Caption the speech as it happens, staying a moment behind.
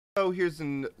So here's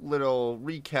a little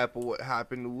recap of what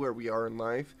happened, where we are in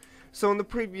life. So in the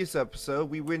previous episode,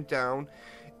 we went down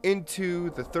into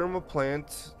the thermal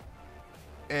plant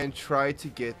and tried to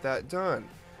get that done.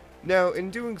 Now,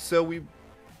 in doing so, we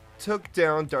took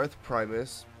down Darth Prawn,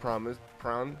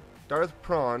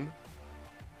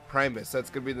 Primus. That's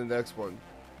gonna be the next one.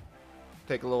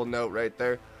 Take a little note right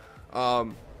there.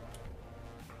 No,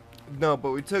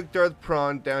 but we took Darth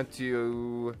Prawn down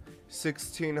to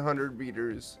 1,600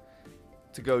 meters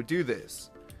to go do this.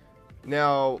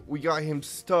 Now, we got him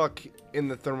stuck in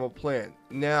the thermal plant.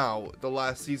 Now, the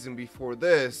last season before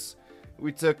this,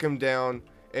 we took him down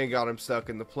and got him stuck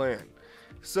in the plant.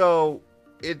 So,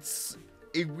 it's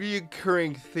a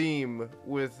reoccurring theme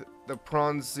with the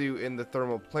prawn suit in the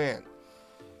thermal plant.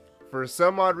 For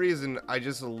some odd reason, I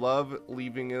just love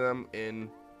leaving them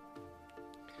in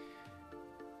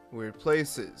weird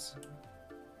places.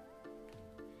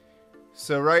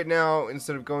 So right now,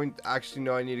 instead of going, actually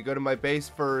no, I need to go to my base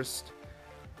first.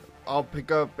 I'll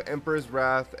pick up Emperor's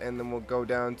Wrath, and then we'll go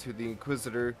down to the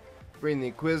Inquisitor, bring the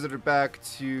Inquisitor back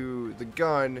to the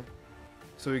gun,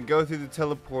 so we can go through the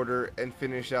teleporter and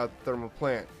finish out the thermal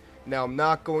plant. Now, I'm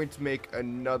not going to make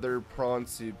another prawn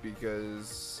suit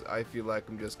because I feel like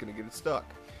I'm just going to get it stuck.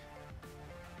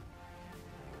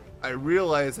 I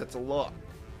realize that's a lot,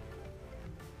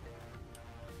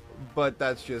 but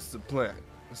that's just the plan.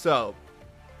 So,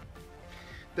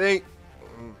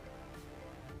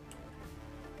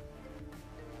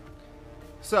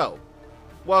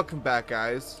 welcome back,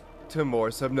 guys, to more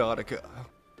Subnautica.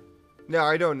 Now,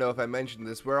 I don't know if I mentioned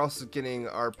this, we're also getting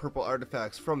our purple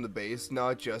artifacts from the base,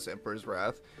 not just Emperor's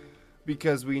Wrath,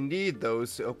 because we need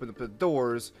those to open up the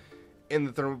doors in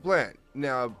the thermal plant.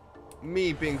 Now,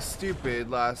 me being stupid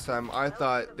last time, I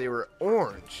thought they were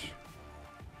orange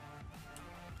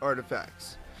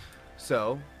artifacts.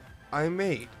 So, I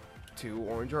made 2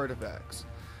 orange artifacts,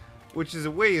 which is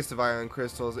a waste of ion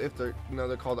crystals. If they're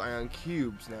called ion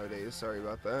cubes nowadays. Sorry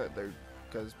about that.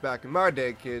 Because back in my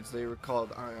day, kids, they were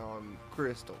called ion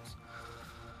crystals.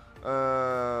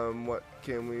 What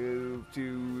can we move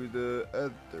to the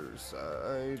other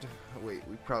side? Wait,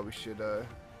 we probably should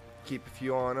keep a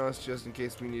few on us just in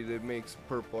case we need to make some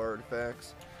purple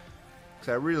artifacts.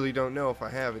 Because I really don't know if I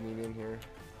have any in here.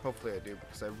 Hopefully I do,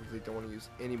 because I really don't want to use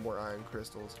any more iron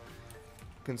crystals.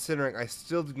 Considering I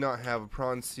still do not have a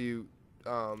prawn suit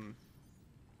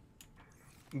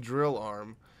drill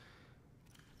arm,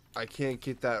 I can't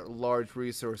get that large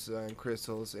resource of iron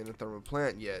crystals in a thermal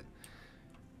plant yet,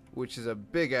 which is a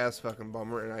big ass fucking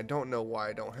bummer, and I don't know why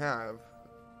I don't have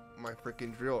my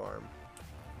freaking drill arm.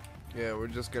 Yeah, we're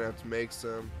just gonna have to make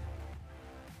some.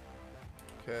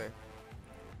 Okay.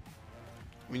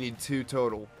 We need 2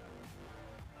 total.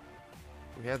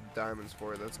 We have the diamonds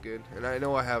for it, that's good. And I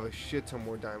know I have a shit ton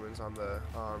more diamonds on the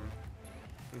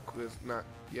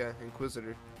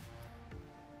Inquisitor.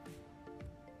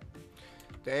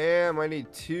 Damn, I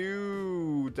need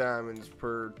 2 diamonds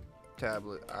per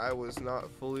tablet. I was not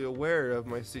fully aware of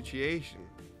my situation.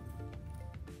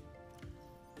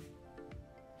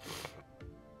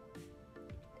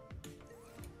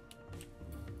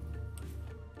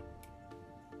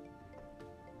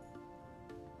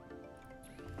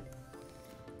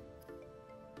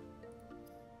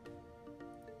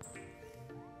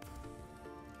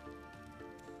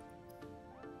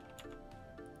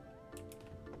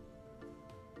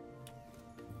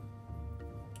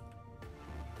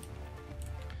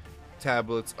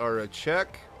 Tablets are a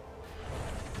check.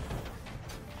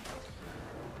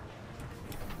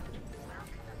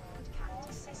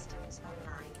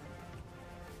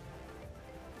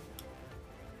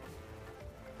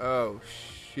 Oh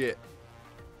shit.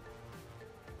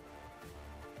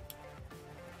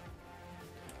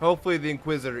 Hopefully the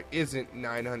Inquisitor isn't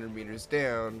 900 meters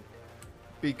down,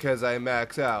 because I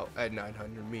max out at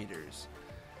 900 meters.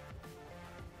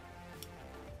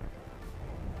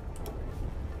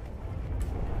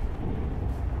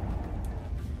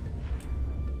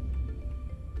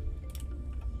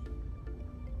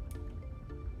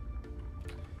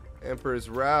 Emperor's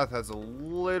Wrath has a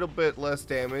little bit less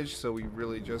damage, so we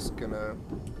really just gonna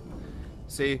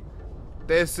see.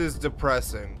 This is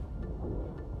depressing.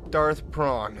 Darth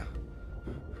Prawn.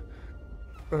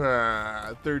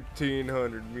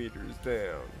 1,300 meters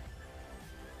down.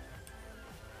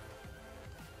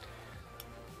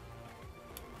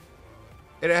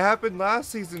 And it happened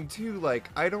last season too. Like,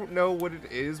 I don't know what it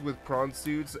is with prawn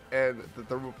suits and the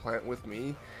thermal plant with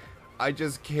me. I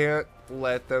just can't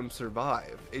let them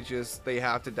survive. It just, they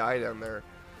have to die down there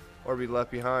or be left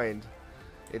behind.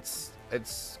 It's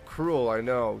cruel, I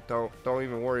know. Don't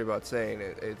even worry about saying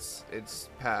it. It's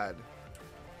bad.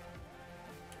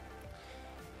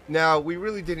 Now, we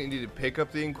really didn't need to pick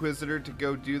up the Inquisitor to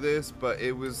go do this, but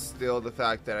it was still the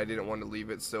fact that I didn't want to leave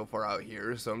it so far out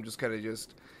here, so I'm just kind of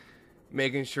just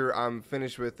making sure I'm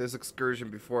finished with this excursion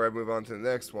before I move on to the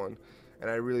next one. And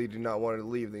I really do not want to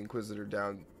leave the Inquisitor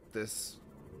down this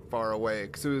far away,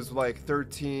 because it was like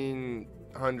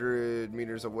 1,300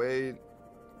 meters away.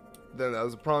 Then that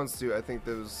was a prawn suit. I think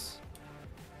this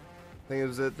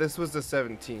was the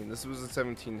 17. This was the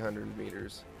 1,700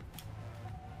 meters.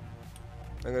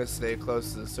 I'm gonna stay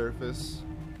close to the surface.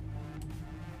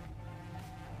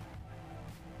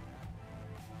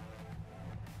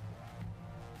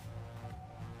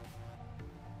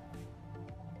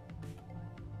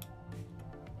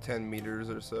 $10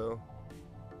 meters or so.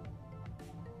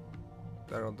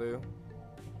 That'll do.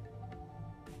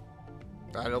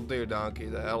 That'll do, donkey.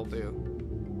 That'll do.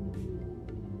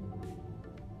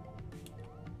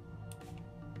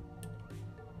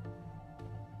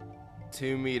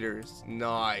 $2 meters.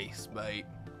 Nice, mate.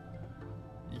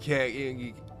 You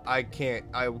can't. I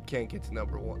can't get to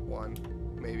number one.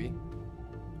 Maybe.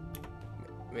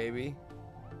 Maybe.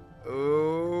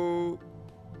 Oh.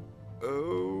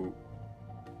 Oh.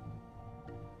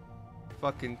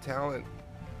 Fucking talent.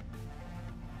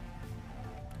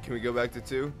 Can we go back to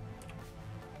 2?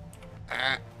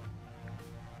 Ah.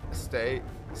 Stay.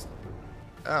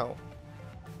 Ow.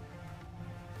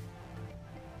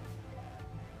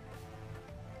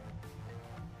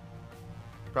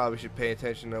 Probably should pay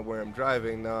attention to where I'm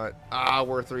driving, not... Ah,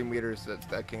 we're 3 meters.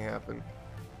 That can happen.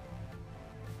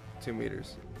 2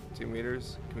 meters. 2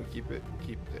 meters. Can we keep it?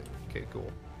 Keep it. Okay, cool.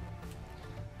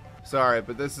 Sorry,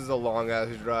 but this is a long-ass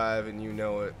drive, and you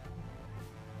know it.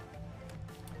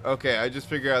 Okay, I just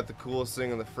figured out the coolest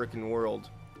thing in the freaking world.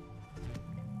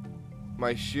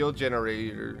 My shield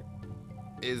generator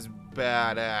is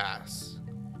badass.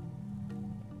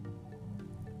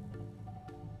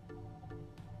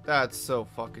 That's so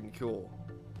fucking cool.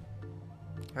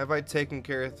 Have I taken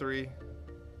care of 3?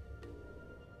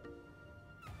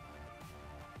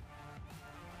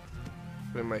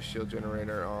 Put my shield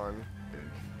generator on.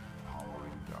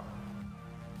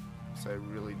 So I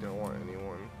really don't want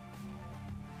anyone.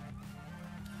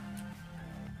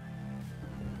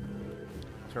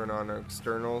 Turn on our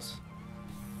externals.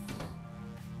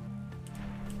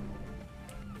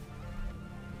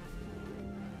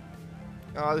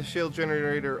 The shield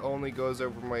generator only goes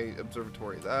over my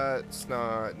observatory. That's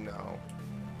not... no.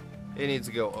 It needs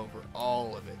to go over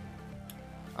all of it.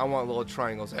 I want little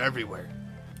triangles everywhere.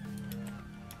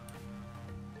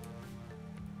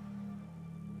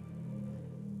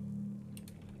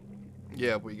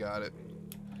 Yeah, we got it.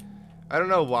 I don't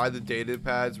know why the data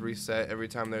pads reset every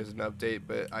time there's an update,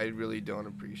 but I really don't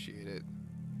appreciate it.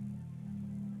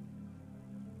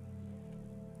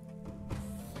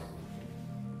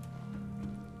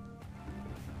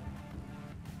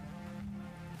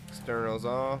 Externals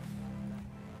off.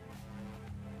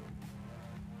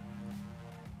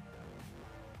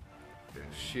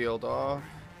 Shield off.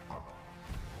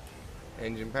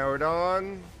 Engine powered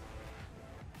on.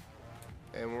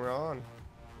 And we're on.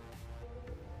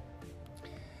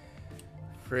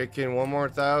 Freaking 1 more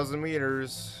 1,000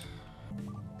 meters.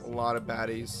 A lot of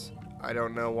baddies. I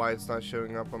don't know why it's not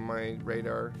showing up on my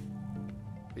radar.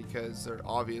 Because they're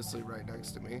obviously right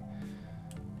next to me.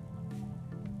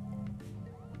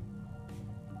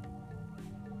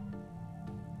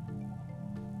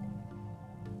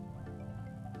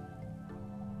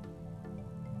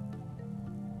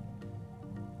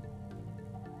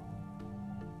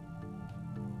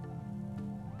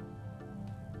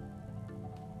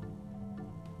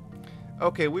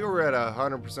 Okay, we were at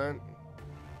 100%.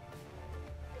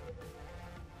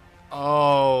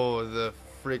 Oh, the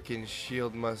freaking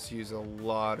shield must use a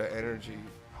lot of energy.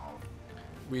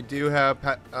 We do have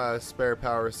spare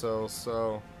power cells,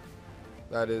 so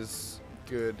that is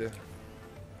good.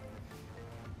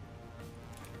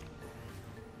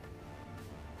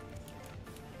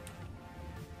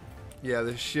 Yeah,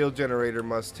 the shield generator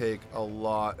must take a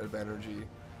lot of energy.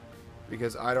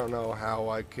 Because I don't know how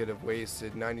I could have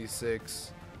wasted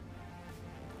 96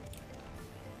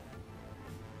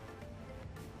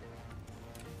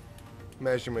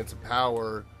 measurements of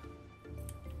power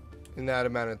in that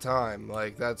amount of time.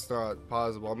 Like, that's not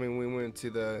possible. I mean, we went to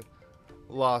the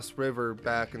Lost River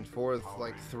back and forth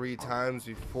like 3 times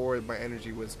before my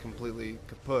energy was completely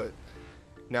kaput.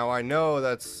 Now, I know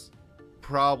that's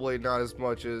probably not as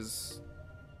much as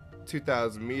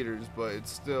 2,000 meters, but it's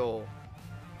still...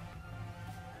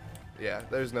 yeah,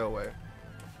 there's no way.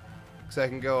 Because I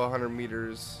can go 100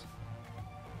 meters,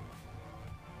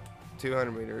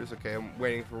 200 meters. Okay, I'm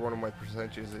waiting for one of my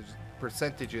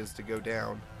percentages to go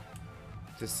down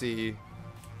to see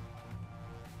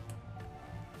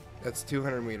That's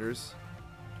 200 meters.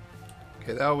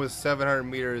 Okay, that was 700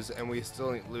 meters, and we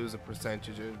still lose a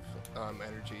percentage of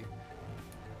energy.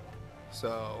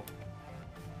 So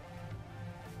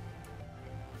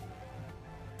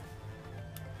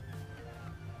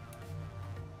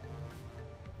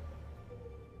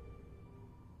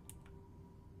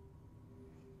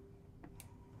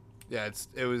yeah,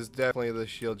 it was definitely the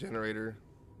shield generator.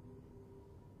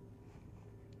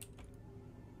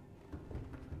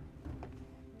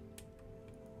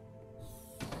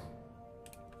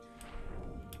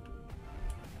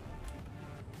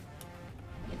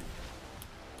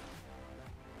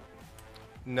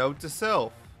 Note to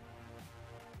self.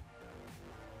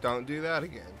 Don't do that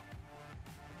again.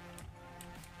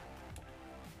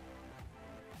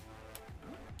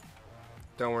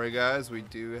 Don't worry guys, we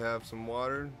do have some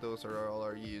water. Those are all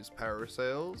our used power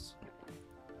cells.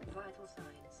 Vital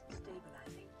signs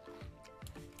stabilizing.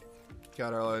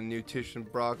 Got our nutrition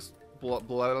blocks.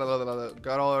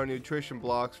 Got all our nutrition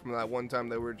blocks from that one time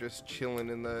that we were just chilling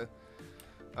in the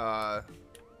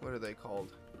what are they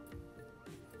called?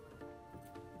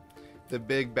 The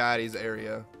big baddies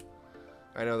area.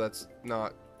 I know that's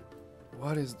not.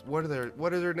 What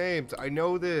are their names? I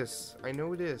know this.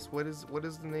 What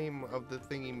is the name of the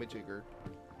thingy majigger?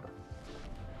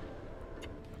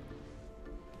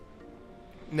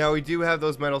 Now we do have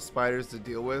those metal spiders to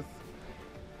deal with,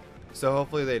 so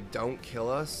hopefully they don't kill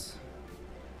us.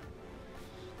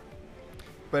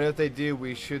 But if they do,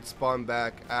 we should spawn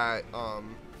back at the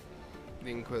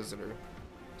Inquisitor.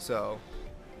 So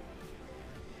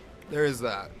there is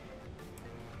that.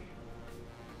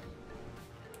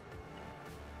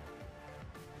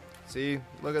 See,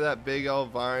 look at that big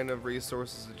old vine of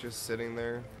resources that's just sitting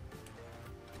there.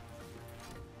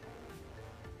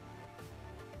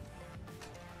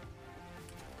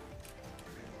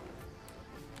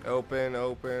 Open,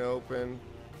 open, open.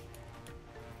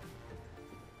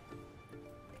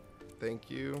 Thank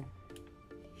you.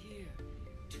 Here,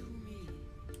 to me.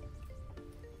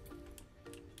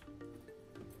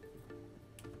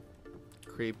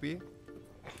 Creepy.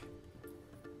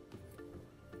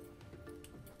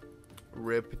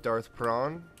 Rip Darth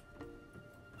Prawn.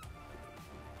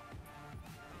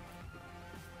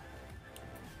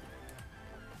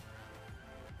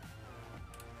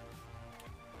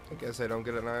 I guess I don't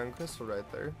get an iron crystal right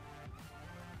there.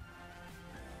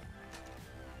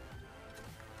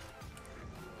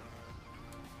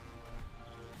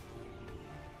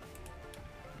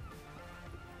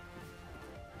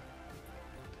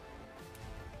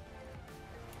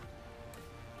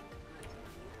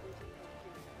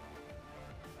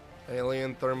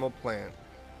 Alien thermal plant.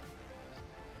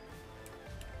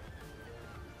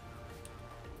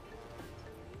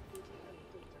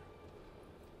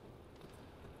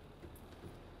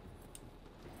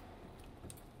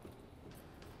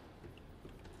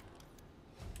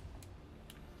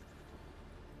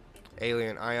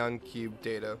 Alien ion cube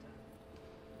data.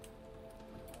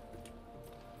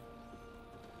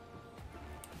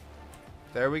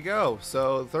 There we go.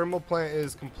 So thermal plant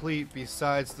is complete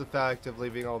besides the fact of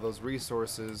leaving all those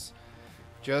resources.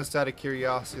 Just out of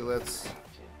curiosity, let's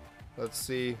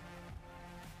see.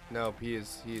 Nope, he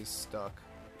is stuck.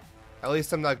 At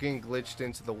least I'm not getting glitched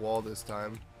into the wall this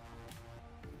time.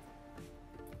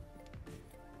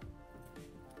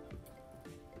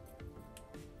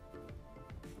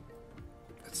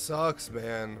 It sucks,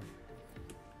 man.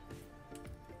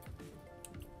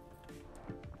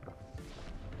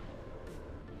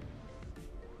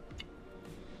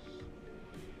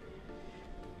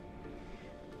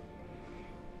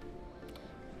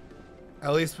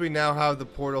 At least we now have the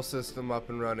portal system up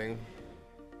and running.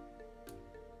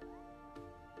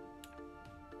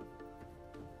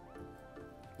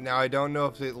 Now I don't know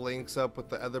if it links up with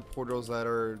the other portals that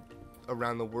are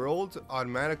around the world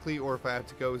automatically, or if I have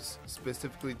to go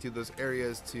specifically to those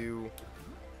areas to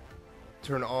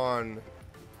turn on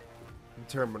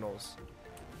the terminals.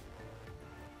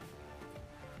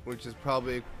 Which is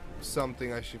probably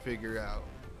something I should figure out.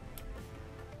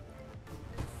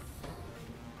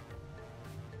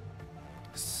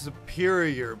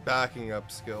 Superior backing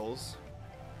up skills.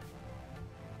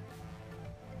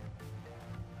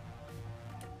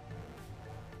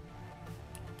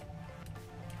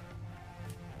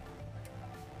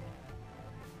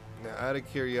 Now, out of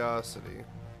curiosity,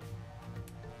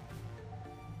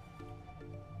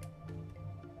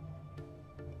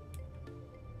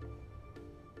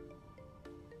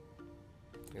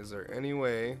 is there any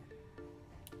way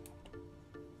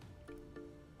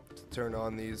to turn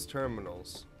on these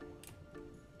terminals?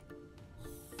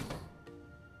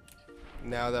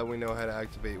 Now that we know how to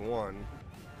activate one.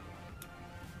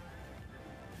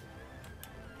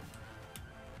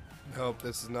 Nope,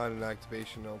 this is not an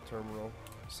activational terminal.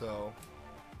 So,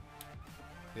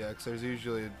 yeah, because there's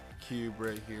usually a cube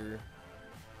right here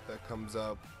that comes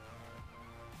up.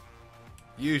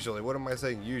 Usually, what am I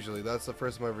saying usually? That's the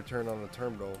first time I've returned on a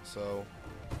terminal, so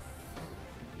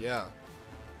yeah.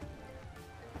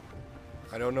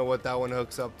 I don't know what that one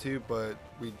hooks up to, but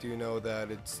we do know that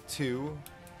it's 2.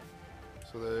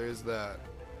 So there is that.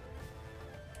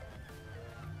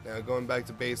 Now going back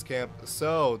to base camp.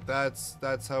 So that's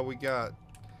how we got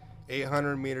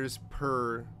 800 meters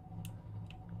per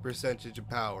percentage of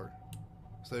power.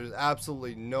 So there's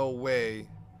absolutely no way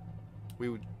we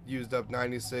would used up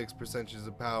 96 percentages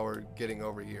of power getting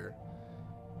over here.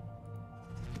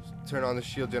 Turn on the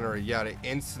shield generator. Yeah, it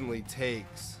instantly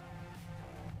takes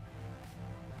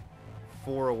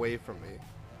 4 away from me.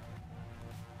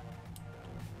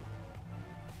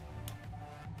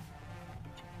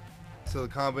 So the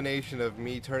combination of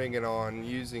me turning it on,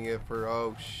 using it for,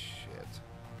 oh shit.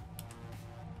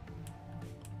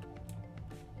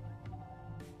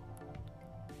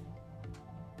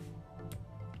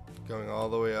 Going all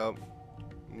the way up.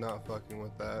 Not fucking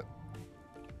with that.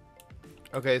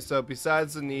 Okay, so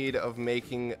besides the need of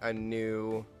making a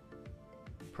new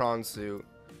prawn suit,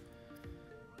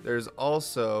 there's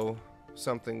also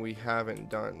something we haven't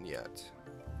done yet,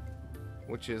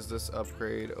 which is this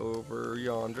upgrade over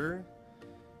yonder.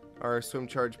 Our swim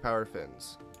charge power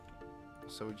fins.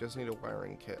 So we just need a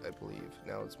wiring kit, I believe.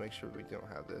 Now let's make sure we don't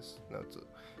have this. No,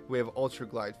 we have ultra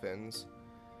glide fins.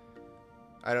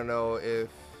 I don't know if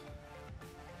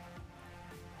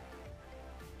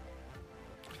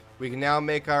we can now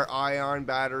make our ion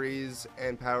batteries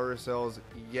and power cells.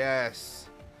 Yes.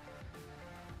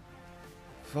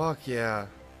 Fuck yeah.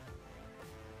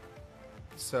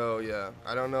 So yeah,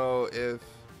 I don't know if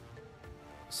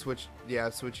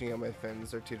switching out my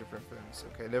fins. They're 2 different fins.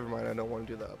 Okay, never mind. I don't want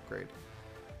to do the upgrade.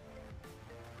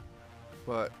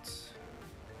 But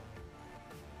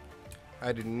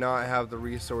I do not have the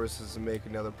resources to make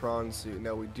another prawn suit.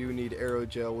 Now we do need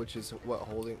aerogel, which is what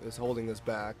is holding us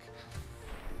back.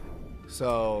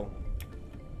 So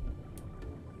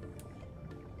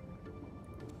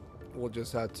we'll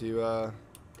just have to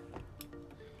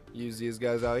use these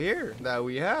guys out here that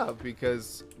we have,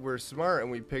 because we're smart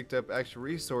and we picked up extra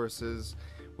resources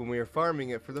when we were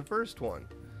farming it for the first one,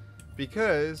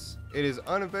 because it is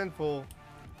uneventful,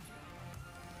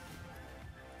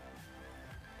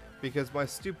 because my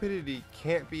stupidity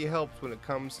can't be helped when it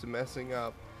comes to messing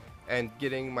up and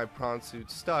getting my prawn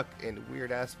suit stuck in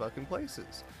weird ass fucking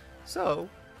places. So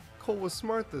Cole was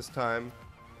smart this time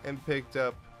and picked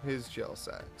up his gel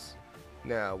sacks.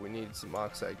 Now we need some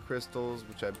oxide crystals,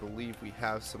 which I believe we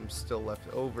have some still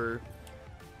left over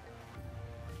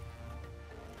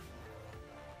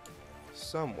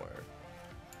somewhere.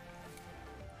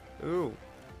 Ooh,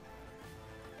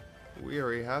 we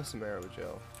already have some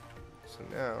aerogel. So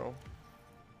now,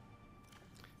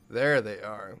 there they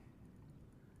are.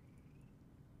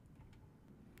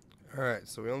 Alright,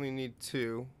 so we only need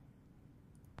 2.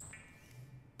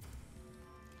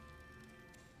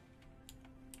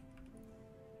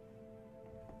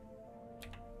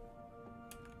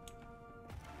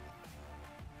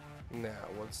 Now,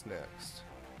 what's next?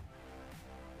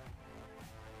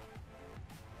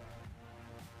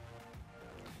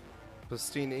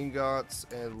 Plastine ingots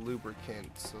and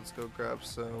lubricant. So let's go grab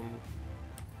some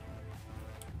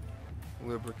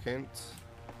lubricant.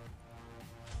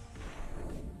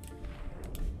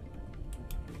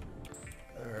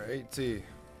 Alrighty.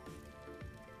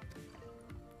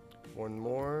 One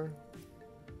more.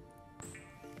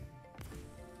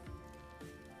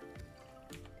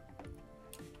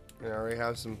 And I already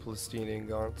have some plastine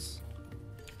ingots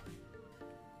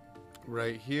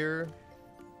right here.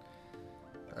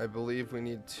 I believe we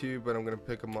need 2, but I'm going to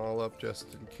pick them all up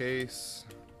just in case.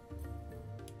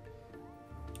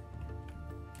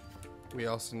 We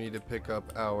also need to pick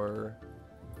up our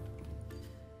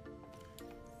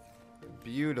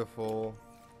beautiful...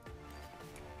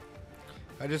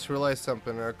 I just realized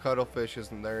something. Our cuttlefish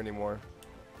isn't there anymore.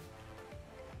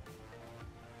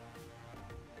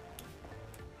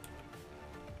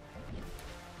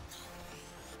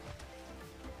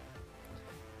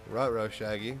 Ruh-roh,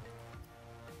 Shaggy.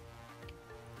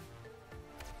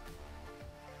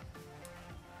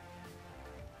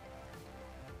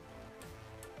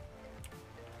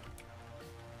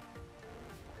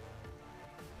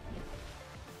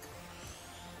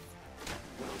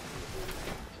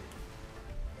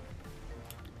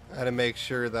 I had to make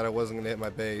sure that I wasn't going to hit my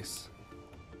base.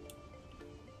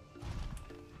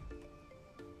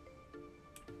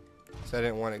 So I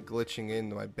didn't want it glitching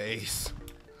into my base.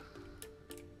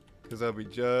 Because that would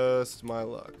be just my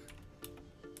luck.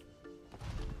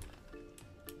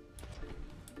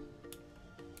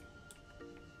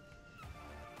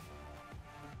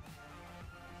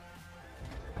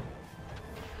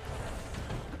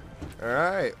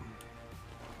 Alright.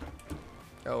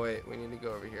 Oh wait, we need to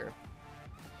go over here.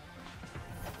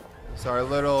 So our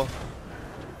little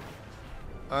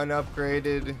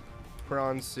unupgraded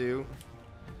prawn suit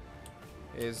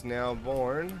is now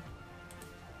born.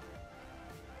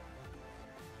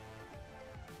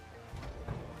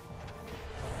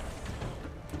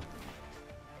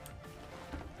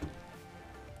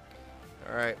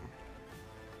 Alright.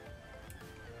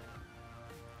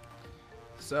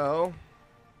 So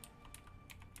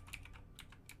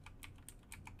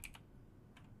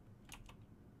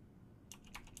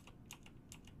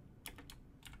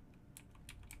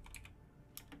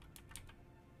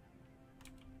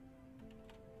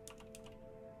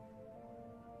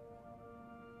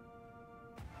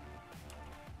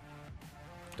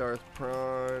Darth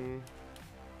Prawn.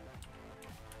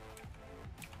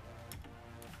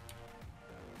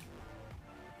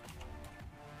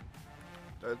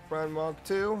 Darth Prawn Mark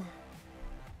 2.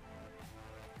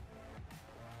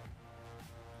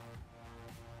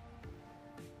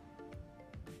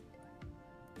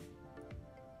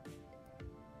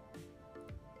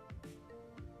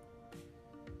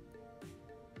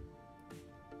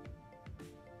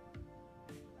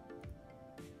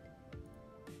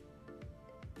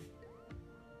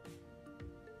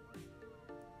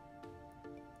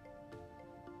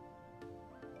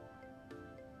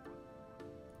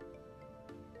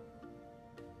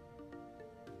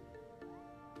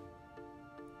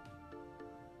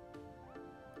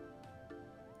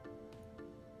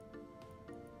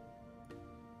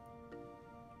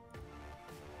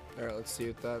 Alright, let's see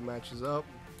if that matches up.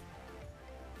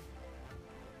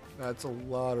 That's a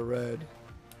lot of red.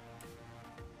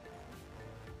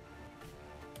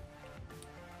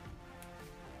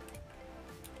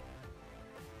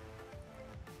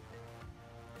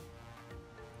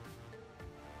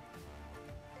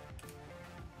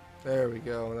 There we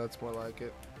go, that's more like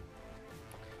it.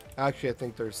 Actually, I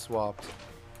think they're swapped.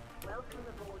 Welcome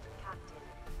aboard, Captain.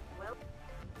 Well,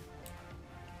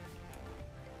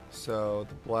 So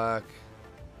the black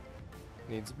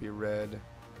needs to be red,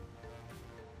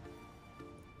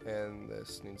 and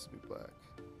this needs to be black.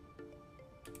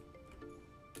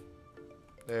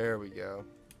 There we go.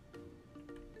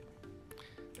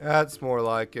 That's more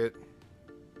like it.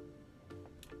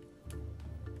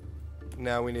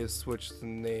 Now we need to switch the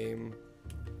name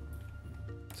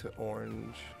to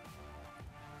orange.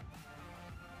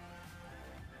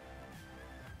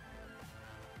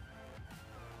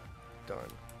 Done.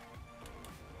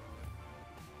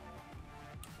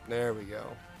 There we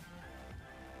go.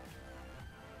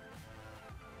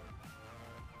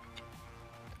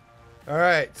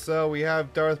 Alright, so we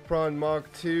have Darth Prawn Mark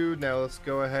II. Now let's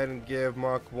go ahead and give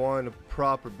Mark I a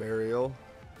proper burial.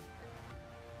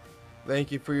 Thank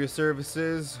you for your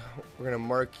services. We're going to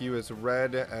mark you as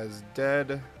red, as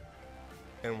dead,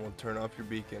 and we'll turn off your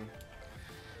beacon.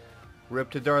 Rip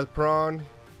to Darth Prawn.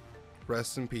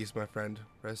 Rest in peace, my friend.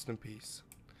 Rest in peace.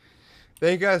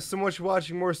 Thank you guys so much for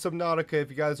watching more Subnautica. If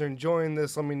you guys are enjoying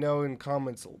this, let me know in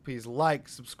comments. Please like,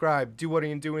 subscribe, do what you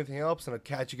can do, anything else, and I'll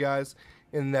catch you guys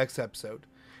in the next episode.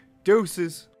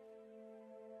 Deuces.